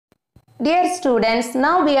Dear students,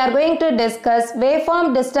 now we are going to discuss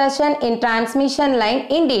waveform distortion in transmission line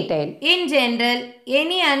in detail. In general,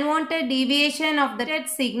 any unwanted deviation of the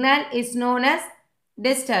signal is known as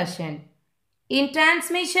distortion. In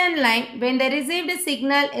transmission line, when the received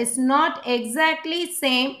signal is not exactly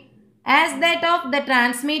same as that of the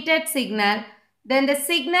transmitted signal, then the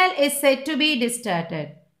signal is said to be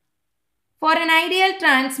distorted. For an ideal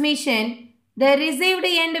transmission, the received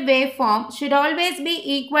end waveform should always be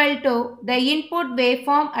equal to the input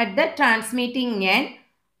waveform at the transmitting end.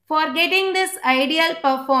 For getting this ideal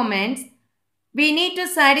performance, we need to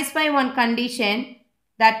satisfy one condition,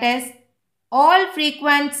 that is, all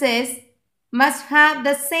frequencies must have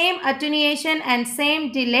the same attenuation and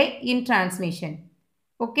same delay in transmission.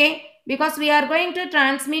 Okay, because we are going to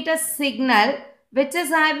transmit a signal which is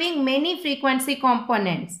having many frequency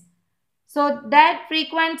components. So that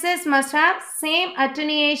frequencies must have same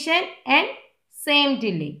attenuation and same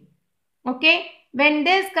delay. Okay, when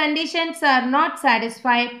these conditions are not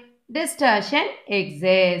satisfied, distortion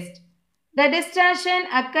exists. The distortion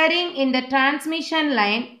occurring in the transmission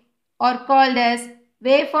line are called as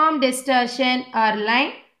waveform distortion or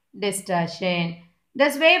line distortion.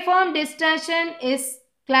 This waveform distortion is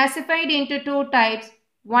classified into two types.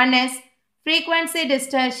 One is frequency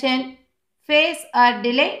distortion, phase or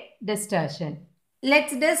delay distortion.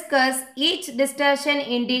 Let's discuss each distortion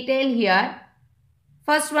in detail here.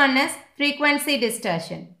 First one is frequency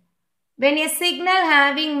distortion. When a signal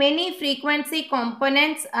having many frequency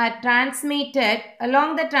components are transmitted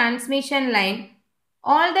along the transmission line,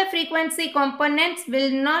 all the frequency components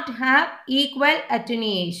will not have equal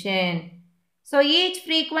attenuation. So each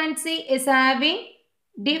frequency is having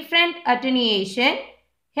different attenuation.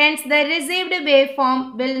 Hence, the received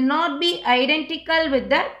waveform will not be identical with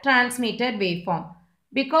the transmitted waveform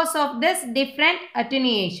because of this different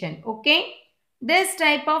attenuation. Okay. This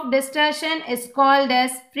type of distortion is called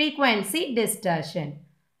as frequency distortion.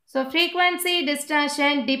 So, frequency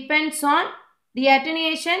distortion depends on the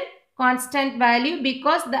attenuation constant value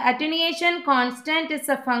because the attenuation constant is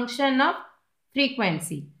a function of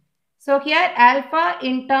frequency. So, here alpha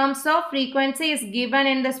in terms of frequency is given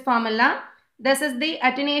in this formula. This is the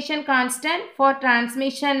attenuation constant for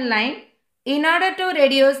transmission line. In order to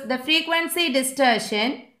reduce the frequency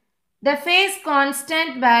distortion, the phase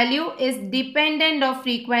constant value is dependent of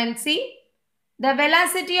frequency. The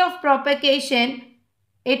velocity of propagation,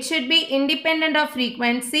 it should be independent of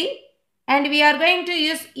frequency, and we are going to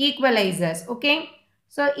use equalizers. Okay.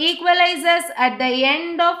 So equalizers at the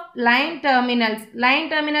end of line terminals. Line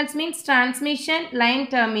terminals means transmission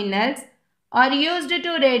line terminals are used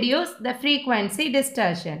to reduce the frequency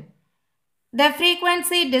distortion. The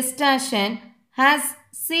frequency distortion has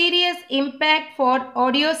serious impact for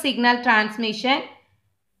audio signal transmission.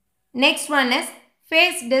 Next one is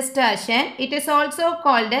phase distortion. It is also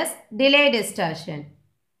called as delay distortion.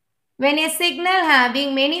 When a signal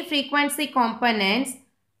having many frequency components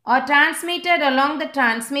are transmitted along the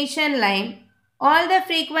transmission line, all the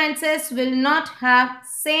frequencies will not have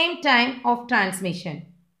same time of transmission.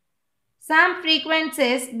 Some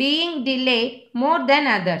frequencies being delayed more than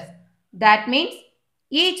others. That means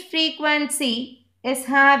each frequency is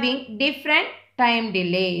having different time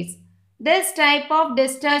delays. This type of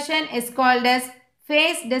distortion is called as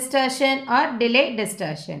phase distortion or delay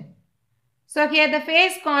distortion. So here the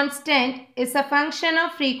phase constant is a function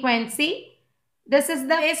of frequency. This is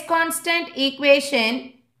the phase constant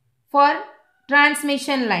equation for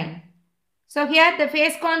transmission line. So here the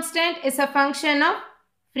phase constant is a function of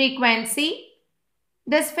frequency.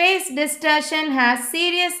 This phase distortion has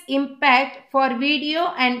serious impact for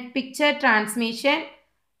video and picture transmission.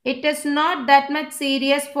 It is not that much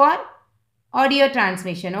serious for audio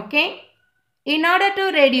transmission. Okay. In order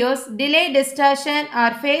to reduce delay distortion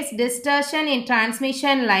or phase distortion in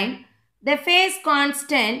transmission line, the phase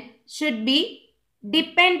constant should be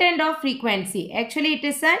dependent of frequency. Actually, it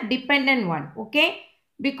is a dependent one. Okay.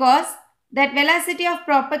 Because that velocity of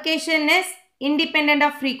propagation is independent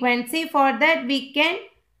of frequency. For that, we can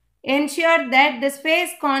ensure that this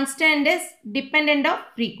phase constant is dependent of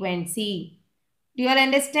frequency. Do you all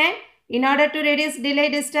understand? In order to reduce delay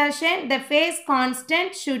distortion, the phase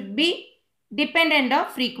constant should be dependent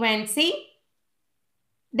of frequency.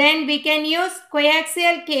 Then we can use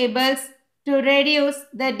coaxial cables to reduce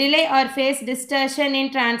the delay or phase distortion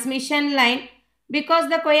in transmission line because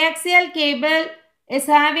the coaxial cable is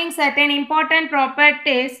having certain important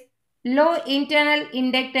properties: low internal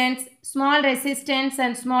inductance, small resistance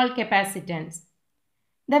and small capacitance.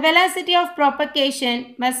 The velocity of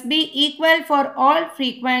propagation must be equal for all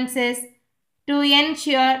frequencies to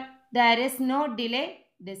ensure there is no delay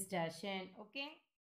distortion. Okay.